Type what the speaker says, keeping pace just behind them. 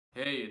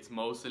Hey, it's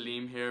Mo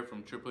Saleem here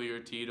from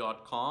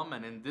TripleYourT.com,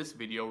 and in this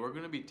video we're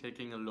going to be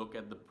taking a look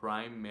at the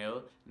Prime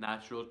Male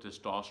Natural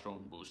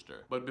Testosterone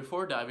Booster. But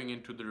before diving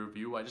into the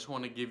review, I just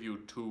want to give you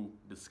two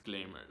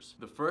disclaimers.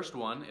 The first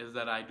one is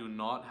that I do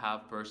not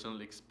have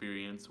personal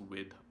experience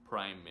with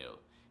Prime Male.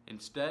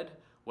 Instead,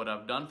 what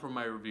I've done for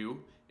my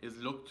review is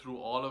look through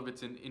all of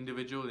its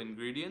individual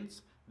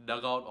ingredients,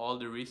 dug out all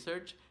the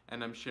research,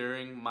 and I'm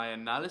sharing my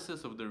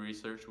analysis of the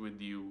research with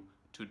you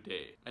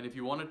today. And if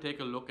you want to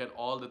take a look at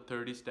all the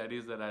 30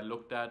 studies that I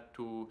looked at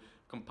to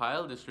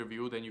compile this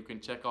review, then you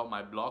can check out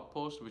my blog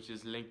post, which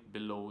is linked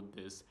below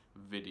this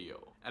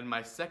video. And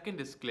my second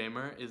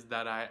disclaimer is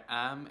that I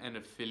am an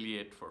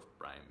affiliate for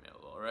Prime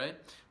Male, alright?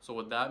 So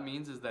what that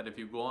means is that if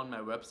you go on my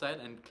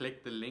website and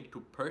click the link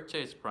to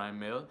purchase Prime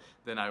Male,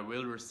 then I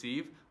will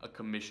receive a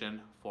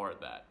commission for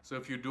that. So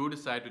if you do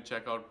decide to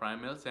check out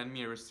Prime Male, send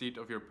me a receipt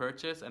of your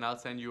purchase and I'll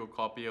send you a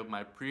copy of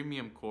my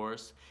premium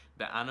course,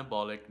 the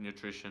Anabolic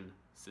Nutrition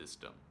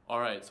System.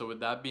 Alright, so with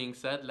that being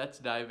said, let's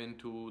dive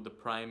into the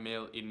Prime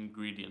Male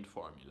ingredient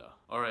formula.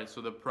 Alright,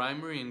 so the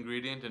primary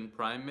ingredient in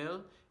Prime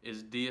Male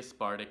is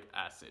D-aspartic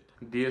acid.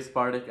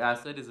 D-aspartic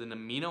acid is an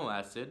amino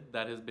acid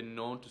that has been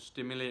known to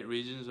stimulate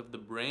regions of the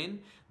brain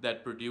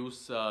that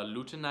produce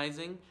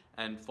luteinizing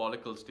and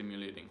follicle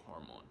stimulating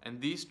hormone. And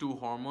these two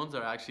hormones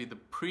are actually the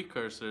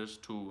precursors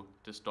to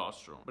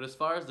testosterone. But as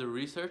far as the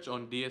research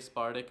on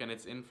D-aspartic and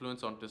its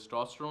influence on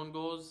testosterone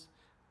goes,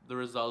 the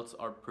results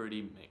are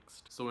pretty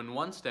mixed. So in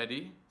one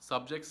study,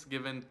 subjects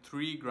given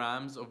 3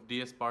 grams of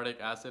D-aspartic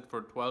acid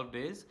for 12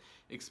 days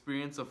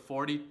experienced a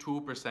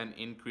 42%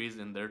 increase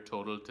in their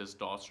total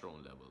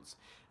testosterone levels.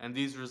 And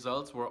these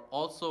results were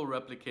also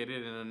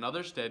replicated in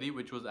another study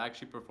which was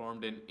actually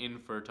performed in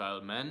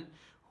infertile men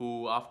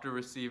who, after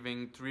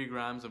receiving 3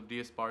 grams of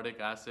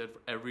D-aspartic acid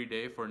every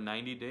day for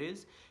 90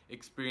 days,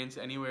 experienced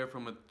anywhere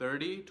from a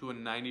 30 to a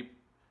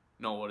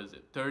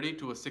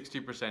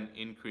 60%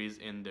 increase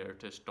in their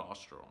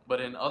testosterone.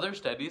 But in other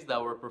studies that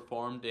were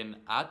performed in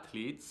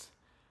athletes,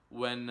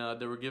 when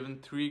they were given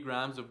 3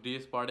 grams of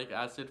D-aspartic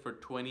acid for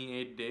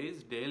 28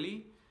 days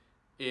daily,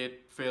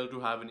 it failed to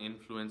have an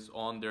influence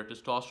on their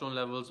testosterone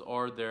levels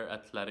or their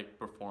athletic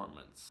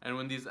performance. And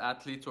when these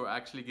athletes were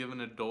actually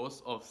given a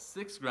dose of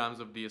 6 grams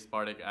of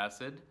D-aspartic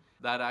acid,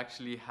 that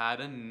actually had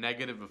a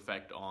negative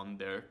effect on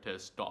their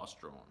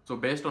testosterone. So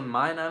based on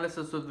my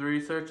analysis of the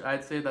research,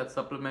 I'd say that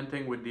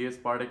supplementing with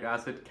D-aspartic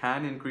acid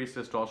can increase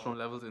testosterone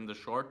levels in the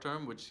short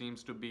term, which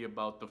seems to be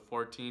about the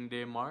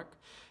 14-day mark.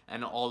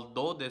 And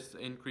although this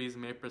increase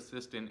may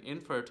persist in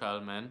infertile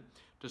men,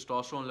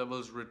 testosterone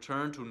levels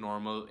return to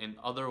normal in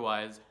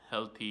otherwise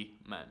healthy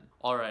men.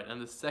 Alright,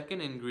 and the second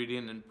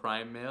ingredient in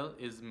Prime Male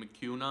is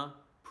Mucuna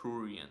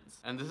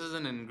Pruriens. And this is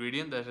an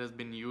ingredient that has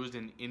been used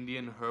in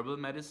Indian herbal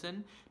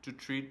medicine to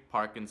treat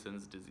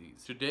Parkinson's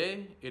disease.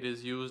 Today, it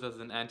is used as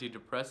an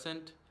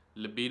antidepressant,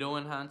 libido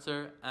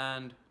enhancer,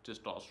 and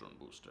testosterone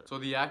booster. So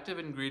the active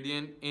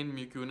ingredient in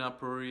Mucuna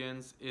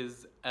Pruriens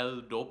is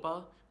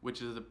L-DOPA,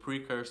 which is a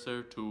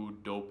precursor to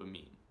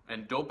dopamine.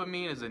 And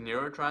dopamine is a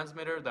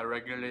neurotransmitter that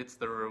regulates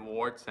the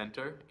reward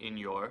center in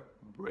your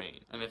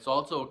brain. And it's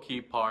also a key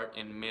part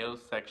in male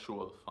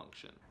sexual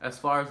function. As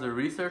far as the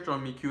research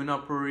on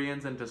Mucuna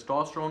Pruriens and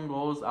testosterone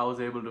goes, I was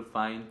able to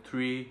find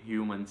 3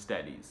 human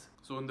studies.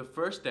 So in the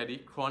first study,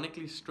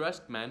 chronically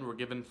stressed men were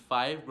given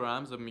 5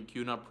 grams of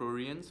Mucuna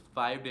Pruriens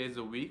 5 days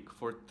a week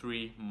for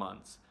 3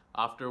 months,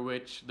 after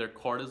which their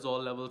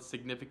cortisol levels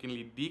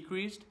significantly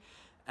decreased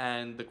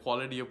and the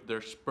quality of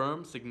their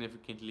sperm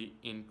significantly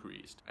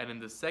increased. And in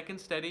the second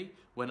study,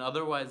 when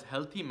otherwise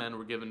healthy men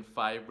were given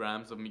 5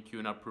 grams of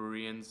Mucuna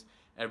Pruriens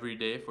every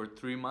day for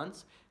 3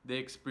 months, they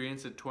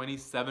experienced a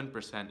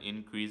 27%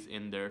 increase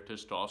in their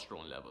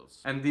testosterone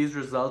levels. And these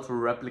results were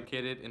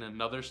replicated in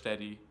another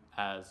study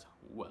as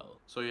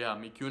well. So yeah,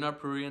 Mucuna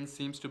Pruriens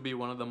seems to be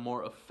one of the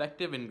more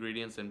effective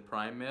ingredients in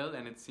Prime Male,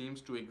 and it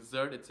seems to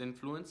exert its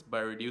influence by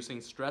reducing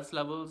stress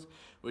levels,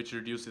 which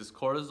reduces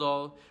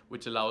cortisol,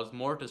 which allows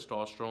more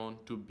testosterone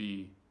to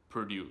be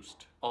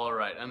produced.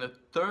 Alright, and the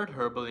third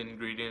herbal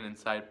ingredient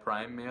inside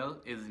Prime Male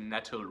is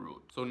Nettle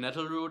Root. So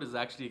Nettle Root is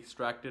actually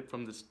extracted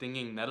from the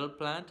stinging nettle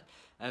plant,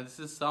 and this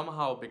has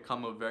somehow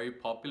become a very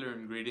popular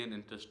ingredient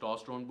in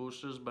testosterone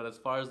boosters, but as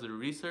far as the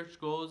research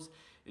goes,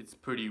 it's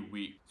pretty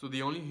weak. So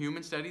the only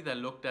human study that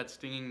looked at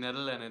stinging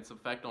nettle and its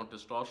effect on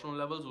testosterone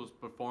levels was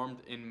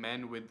performed in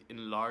men with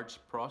enlarged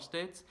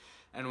prostates.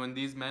 And when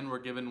these men were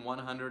given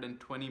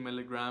 120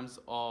 milligrams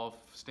of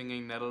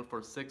stinging nettle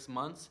for 6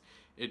 months,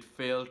 it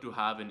failed to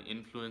have an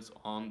influence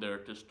on their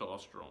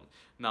testosterone.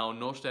 Now,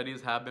 no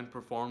studies have been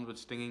performed with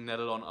stinging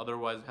nettle on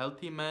otherwise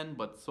healthy men,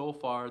 but so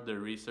far the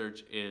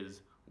research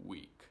is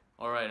weak.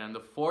 Alright, and the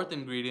fourth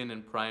ingredient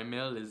in Prime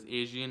Male is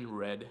Asian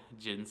Red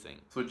Ginseng.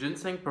 So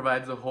ginseng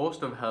provides a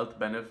host of health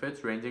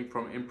benefits ranging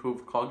from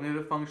improved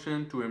cognitive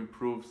function to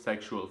improved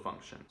sexual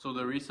function. So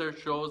the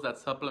research shows that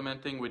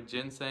supplementing with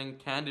ginseng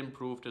can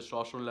improve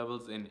testosterone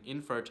levels in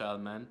infertile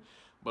men,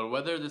 But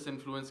whether this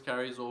influence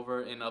carries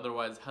over in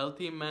otherwise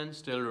healthy men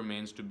still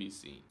remains to be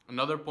seen.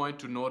 Another point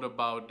to note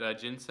about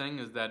ginseng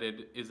is that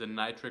it is a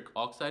nitric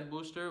oxide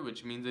booster,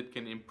 which means it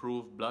can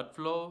improve blood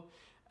flow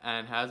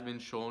and has been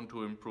shown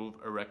to improve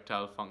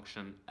erectile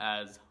function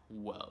as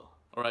well.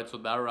 Alright, so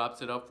that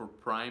wraps it up for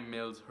Prime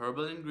Male's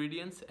herbal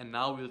ingredients, and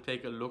now we'll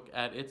take a look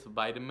at its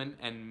vitamin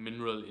and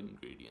mineral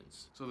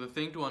ingredients. So the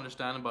thing to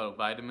understand about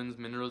vitamins,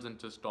 minerals, and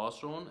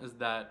testosterone is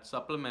that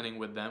supplementing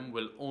with them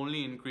will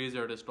only increase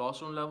your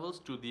testosterone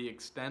levels to the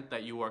extent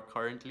that you are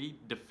currently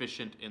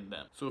deficient in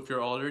them. So if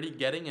you're already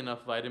getting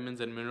enough vitamins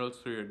and minerals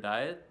through your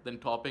diet, then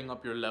topping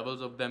up your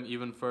levels of them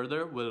even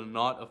further will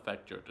not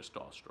affect your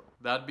testosterone.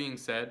 That being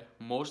said,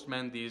 most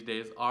men these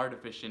days are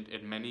deficient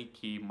in many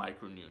key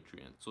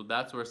micronutrients. So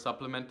that's where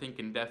supplementing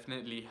can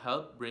definitely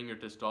help bring your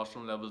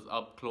testosterone levels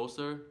up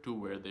closer to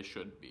where they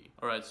should be.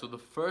 Alright, so the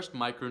first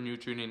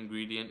micronutrient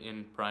ingredient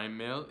in Prime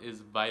Male is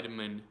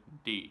vitamin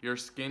D. Your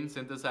skin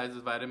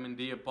synthesizes vitamin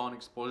D upon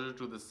exposure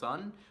to the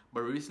sun,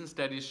 but recent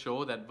studies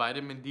show that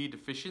vitamin D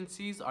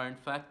deficiencies are in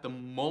fact the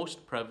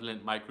most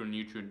prevalent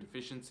micronutrient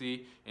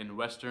deficiency in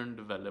Western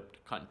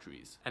developed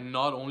countries. And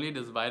not only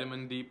does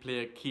vitamin D play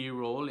a key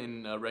role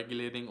in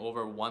regulating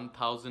over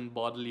 1,000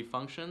 bodily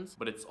functions,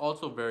 but it's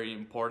also very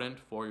important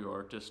for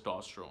your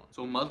testosterone.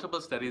 So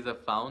multiple studies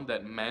have found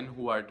that men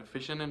who are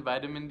deficient in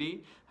vitamin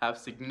D have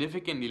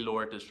significantly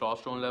lower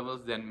testosterone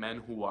levels than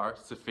men who are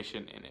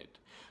sufficient in it.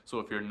 So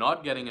if you're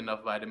not getting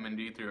enough vitamin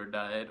D through your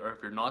diet, or if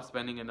you're not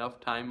spending enough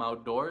time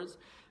outdoors,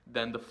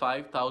 then the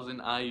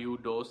 5,000 IU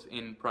dose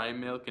in Prime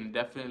Male can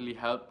definitely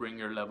help bring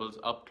your levels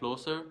up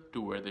closer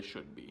to where they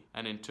should be.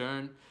 And in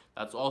turn,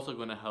 that's also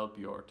going to help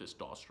your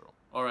testosterone.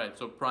 Alright,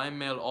 so Prime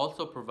Male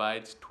also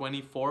provides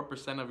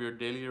 24% of your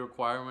daily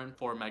requirement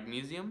for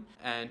magnesium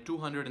and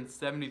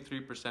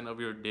 273% of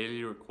your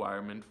daily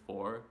requirement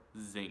for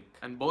zinc.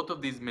 And both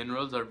of these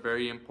minerals are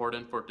very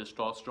important for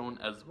testosterone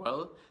as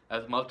well,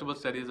 as multiple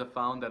studies have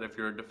found that if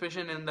you're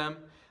deficient in them,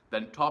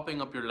 then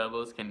topping up your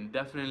levels can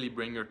definitely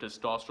bring your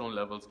testosterone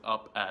levels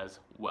up as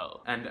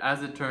well. And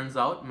as it turns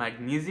out,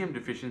 magnesium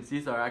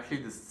deficiencies are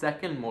actually the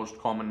second most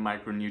common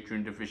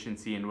micronutrient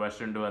deficiency in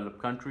Western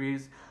developed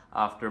countries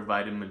after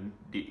vitamin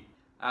D.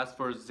 As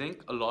for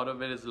zinc, a lot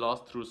of it is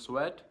lost through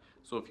sweat.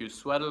 So if you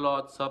sweat a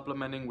lot,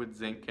 supplementing with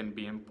zinc can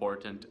be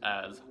important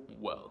as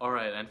well.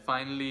 Alright, and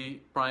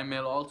finally, Prime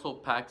Male also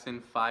packs in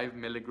 5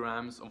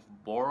 milligrams of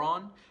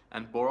boron.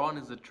 And boron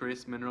is a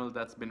trace mineral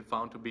that's been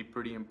found to be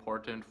pretty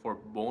important for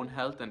bone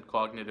health and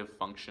cognitive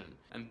function.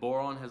 And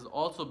boron has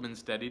also been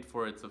studied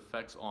for its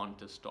effects on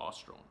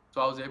testosterone.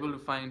 So I was able to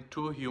find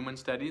 2 human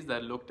studies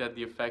that looked at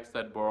the effects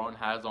that boron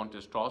has on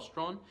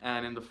testosterone.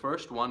 And in the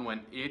first one,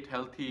 when 8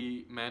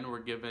 healthy men were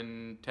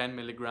given 10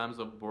 milligrams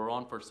of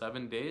boron for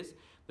 7 days,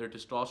 their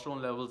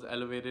testosterone levels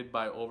elevated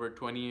by over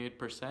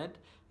 28%,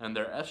 and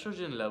their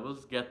estrogen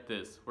levels, get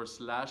this, were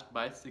slashed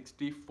by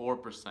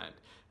 64%.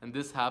 And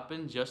this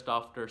happened just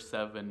after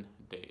 7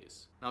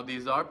 days. Now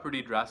these are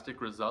pretty drastic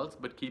results,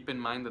 but keep in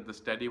mind that the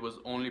study was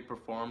only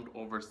performed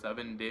over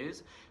 7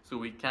 days, so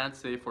we can't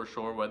say for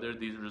sure whether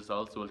these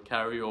results will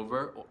carry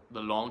over the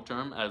long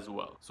term as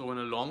well. So in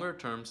a longer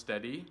term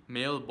study,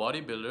 male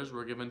bodybuilders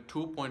were given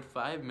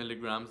 2.5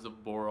 milligrams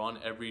of boron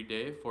every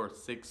day for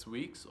 6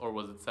 weeks, or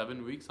was it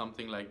 7 weeks,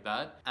 something like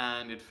that,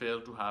 and it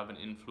failed to have an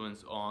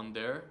influence on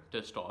their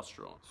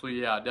testosterone. So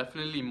yeah,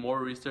 definitely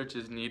more research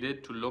is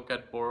needed to look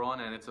at boron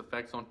and its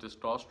effects on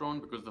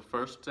testosterone, because the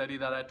first study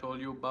that I told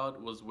you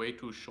about was way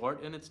too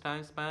short in its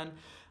time span,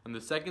 and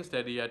the second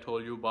study I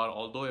told you about,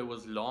 although it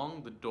was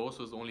long, the dose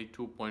was only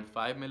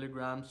 2.5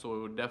 milligrams, so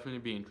it would definitely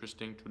be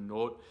interesting to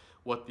note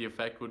what the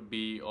effect would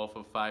be of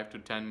a 5 to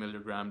 10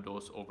 milligram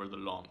dose over the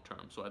long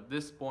term. So at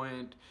this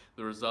point,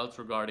 the results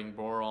regarding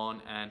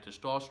boron and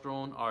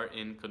testosterone are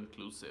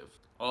inconclusive.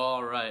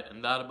 Alright,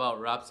 and that about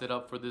wraps it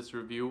up for this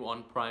review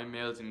on Prime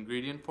Male's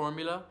ingredient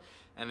formula.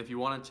 And if you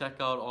want to check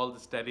out all the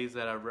studies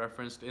that I've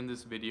referenced in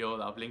this video,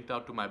 I've linked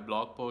out to my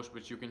blog post,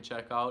 which you can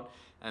check out.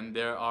 And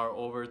there are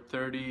over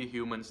 30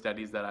 human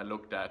studies that I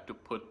looked at to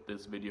put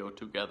this video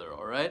together,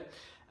 alright?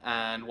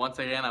 And once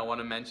again, I want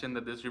to mention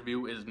that this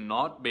review is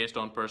not based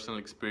on personal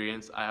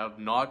experience. I have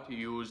not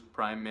used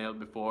Prime Male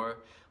before,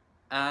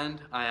 and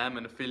I am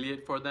an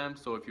affiliate for them.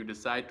 So if you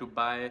decide to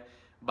buy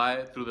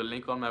it through the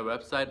link on my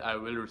website, I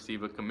will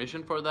receive a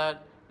commission for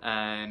that.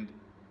 And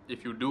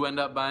if you do end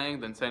up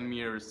buying, then send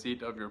me a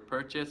receipt of your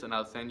purchase and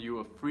I'll send you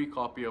a free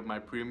copy of my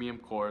premium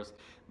course,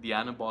 The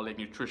Anabolic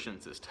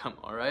Nutrition System,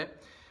 alright?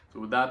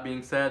 So with that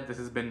being said, this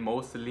has been Mo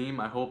Saleem.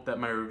 I hope that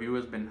my review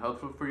has been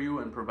helpful for you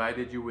and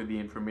provided you with the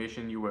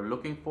information you were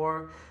looking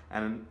for,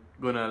 and I'm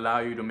going to allow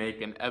you to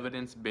make an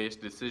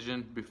evidence-based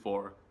decision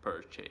before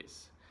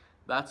purchase.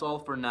 That's all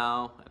for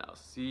now, and I'll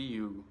see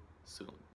you soon.